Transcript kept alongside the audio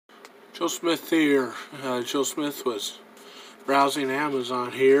Joe Smith here. Joe Smith was browsing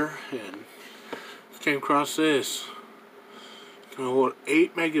Amazon here and came across this. You know,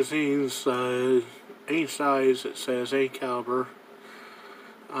 8 magazines, any size. It says any caliber.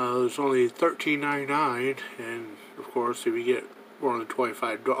 It was only $13.99, and of course, if you get more than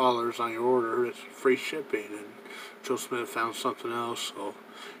 $25 on your order, it's free shipping. And Joe Smith found something else, so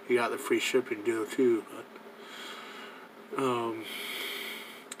he got the free shipping deal too. But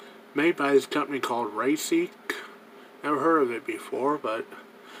made by this company called Raiseek. Never heard of it before, but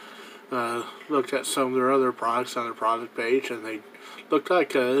looked at some of their other products on their product page, and they looked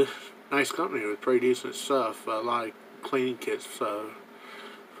like a nice company with pretty decent stuff. A lot of cleaning kits for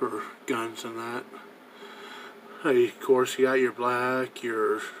guns and that. Hey, of course, you got your black,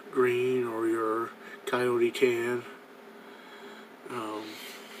 your green, or your coyote tan.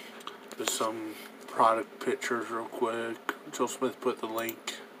 Just some product pictures real quick. Joe Smith put the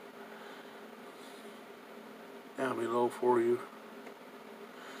link down below for you.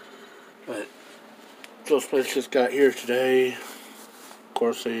 But Joe Smith just got here today. Of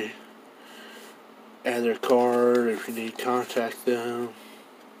course, they add their card if you need to contact them.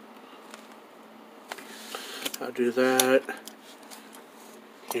 I'll do that.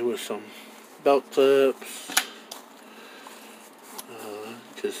 Here with some belt clips.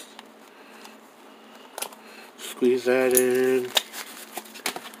 Just squeeze that in,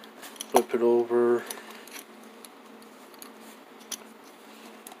 flip it over.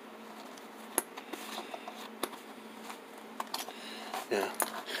 Yeah,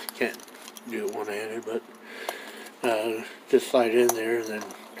 can't do it one-handed, but just slide in there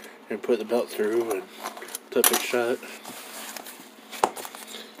and put the belt through and clip it shut.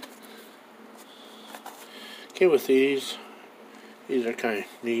 Okay, with these are kind of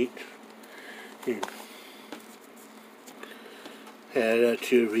neat. You had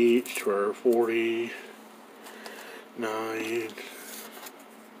 2 of each for $49.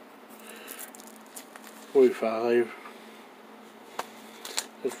 $45.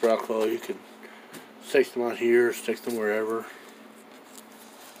 This Velcro, you can stick them on here, stick them wherever.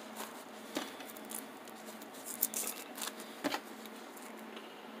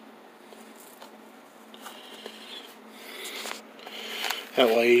 That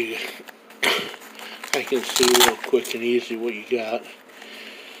way I can see real quick and easy what you got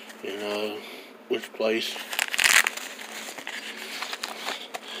and which place.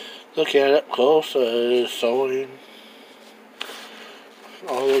 Look at it up close, sewing.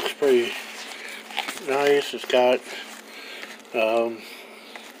 All looks pretty nice. It's got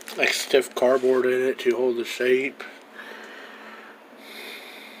like stiff cardboard in it to hold the shape.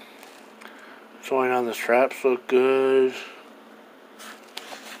 Sewing on the straps look good.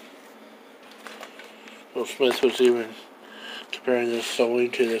 Will Smith was even comparing this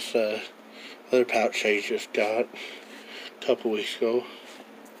sewing to this other pouch he just got a couple weeks ago.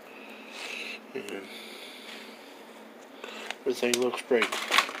 And everything looks great.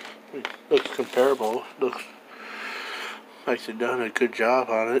 It looks comparable. Looks like they've done a good job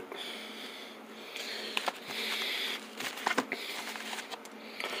on it.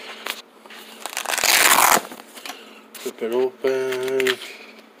 Flip it open.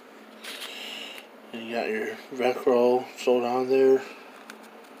 And you got your Velcro sewed on there.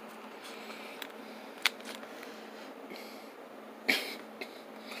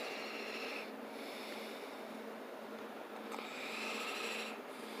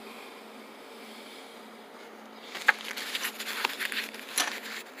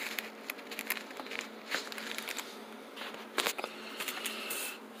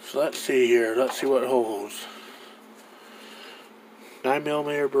 So let's see here. Let's see what it holds.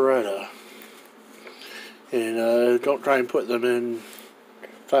 9mm Beretta. And don't try and put them in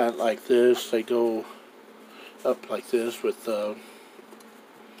flat like this. They go up like this with the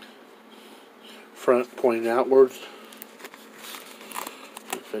front pointing outwards.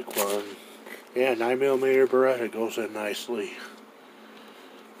 Pick one. Yeah, 9mm Beretta goes in nicely.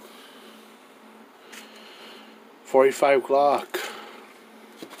 45 Glock.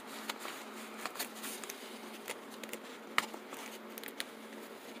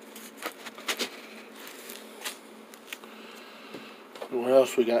 What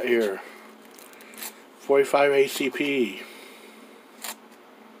else we got here? 45 ACP.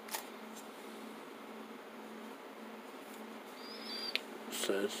 It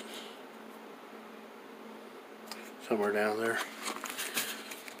says somewhere down there.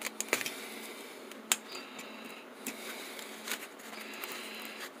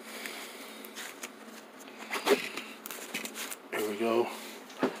 There we go.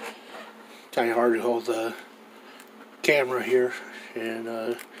 Kind of hard to hold the camera here. and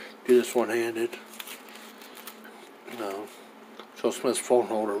do this one-handed. Joe Smith's phone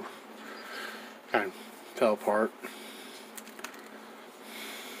holder kind of fell apart.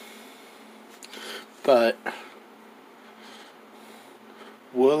 But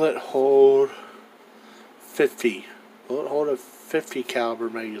will it hold 50? Will it hold a 50 caliber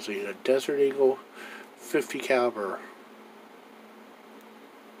magazine? A Desert Eagle 50 caliber.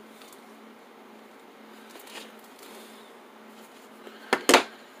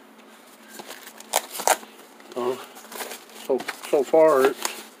 So far it's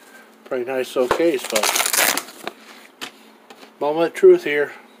a pretty nice little case, but moment of truth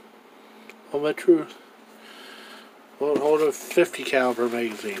here. Moment of truth. Will it hold a 50 caliber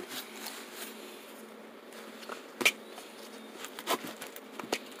magazine?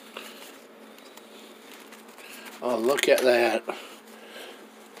 Oh, look at that.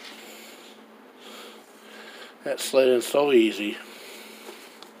 That slid in so easy.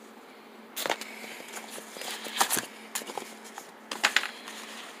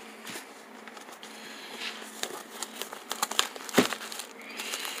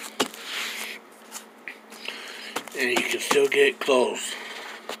 And you can still get it closed,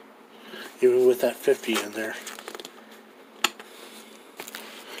 even with that 50 in there.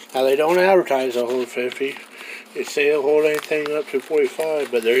 Now they don't advertise a hold 50. They say it'll hold anything up to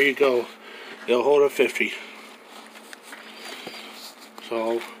 45, but there you go. It'll hold a 50.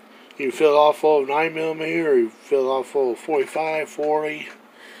 So you can fill it all full of 9mm, or you fill it all full of 45, 40,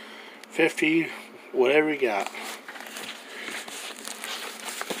 50, whatever you got.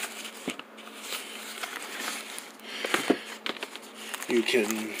 You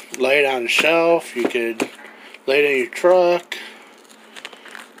can lay it on the shelf, you could lay it in your truck.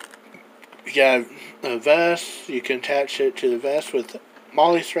 You got a vest, you can attach it to the vest with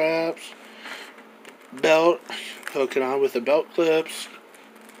molly straps, belt, hook it on with the belt clips,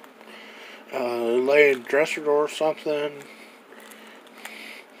 lay in a dresser door or something.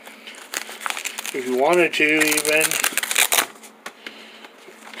 If you wanted to, even,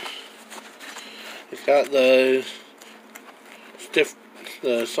 it's got the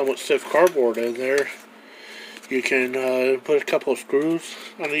somewhat stiff cardboard in there. You can put a couple of screws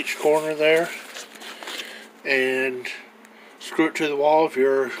on each corner there and screw it to the wall of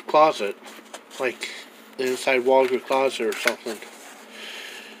your closet, like the inside wall of your closet or something,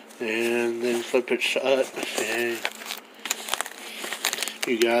 and then flip it shut and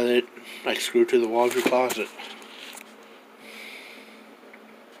you got it like screwed to the wall of your closet.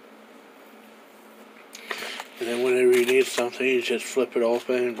 And then whenever you need something, you just flip it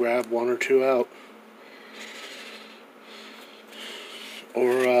open and grab one or two out.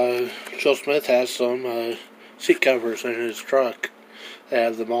 Or Joe Smith has some seat covers in his truck that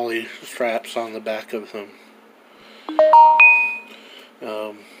have the molly straps on the back of them.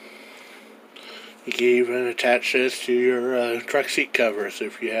 You can even attach this to your truck seat covers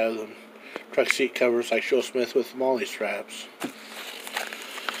if you have them. Truck seat covers like Joe Smith with the molly straps.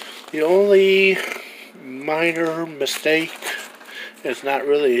 The only minor mistake, it's not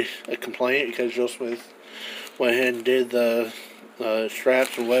really a complaint because Joe Smith went ahead and did the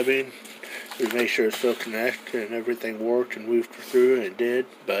straps and webbing to make sure it still connect and everything worked and moved through, and it did,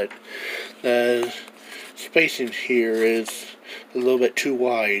 but the spacing here is a little bit too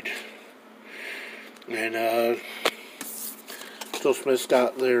wide. And Joe Smith's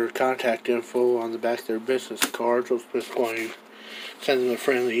got their contact info on the back of their business card. Joe Smith's going to send them a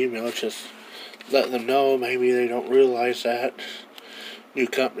friendly email, just letting them know maybe they don't realize that, new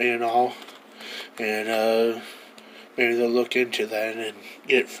company and all, and maybe they'll look into that and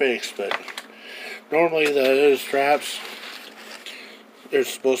get it fixed. But normally the straps, there's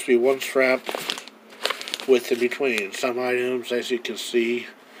supposed to be one strap width in between. Some items, as you can see,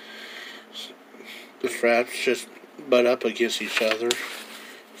 the straps just butt up against each other.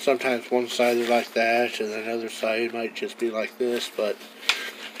 Sometimes one side is like that, and the other side might just be like this, but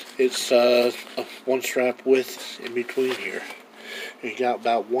it's one strap width in between here. And you got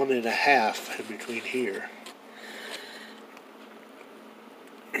about 1.5 in between here.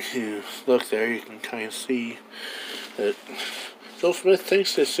 If you look there, you can kind of see that Joe Smith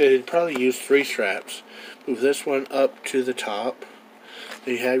thinks this he'd probably use 3 straps. Move this one up to the top,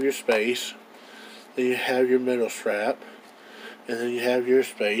 then you have your space, then you have your middle strap, and then you have your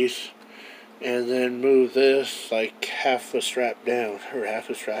space, and then move this like half a strap down, or half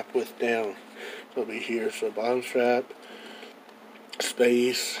a strap width down. So it'll be here, so bottom strap,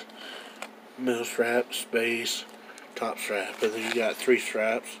 space, middle strap, space, top strap, and then you got 3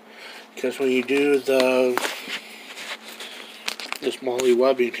 straps. Because when you do this molly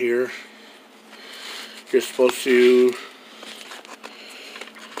webbing here, you're supposed to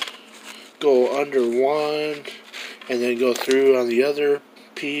go under one and then go through on the other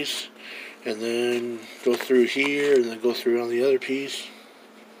piece, and then go through here and then go through on the other piece.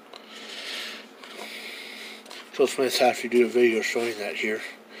 Joe Smith's have to do a video showing that here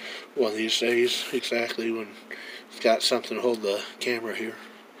one of these days, exactly when he's got something to hold the camera here.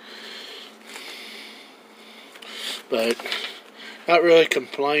 But not really a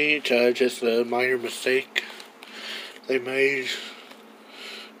complaint, just a minor mistake they made.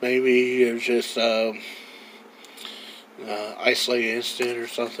 Maybe it was just isolated incident or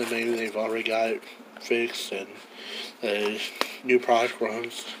something. Maybe they've already got it fixed and the new product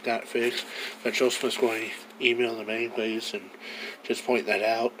runs got fixed. But Joe Smith's going to email the main place and just point that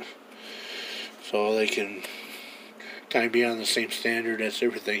out so they can kind of be on the same standard as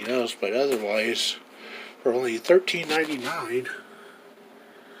everything else. But otherwise, for only $13.99,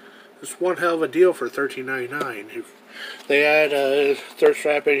 it's one hell of a deal for $13.99. If they had a third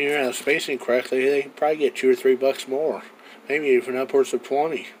strap in here and a spacing correctly, they could probably get $2 or $3 more, maybe even upwards of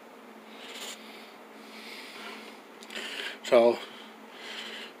 20. So,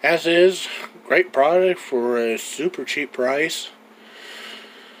 as is, great product for a super cheap price,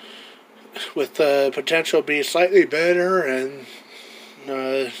 with the potential to be slightly better, and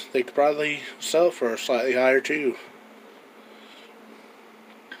they could probably sell it for slightly higher too.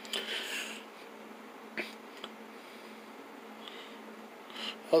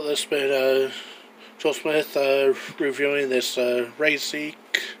 Well, this has been Joe Smith reviewing this Raiseek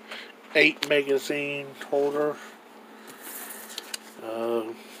 8 magazine holder.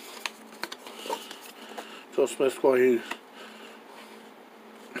 Joe Smith's going to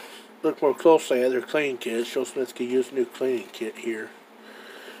look more closely at their cleaning kits. Joe Smith could use a new cleaning kit here.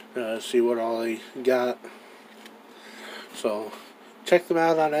 See what all they got. So, check them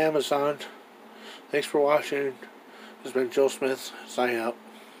out on Amazon. Thanks for watching. This has been Joe Smith, signing out.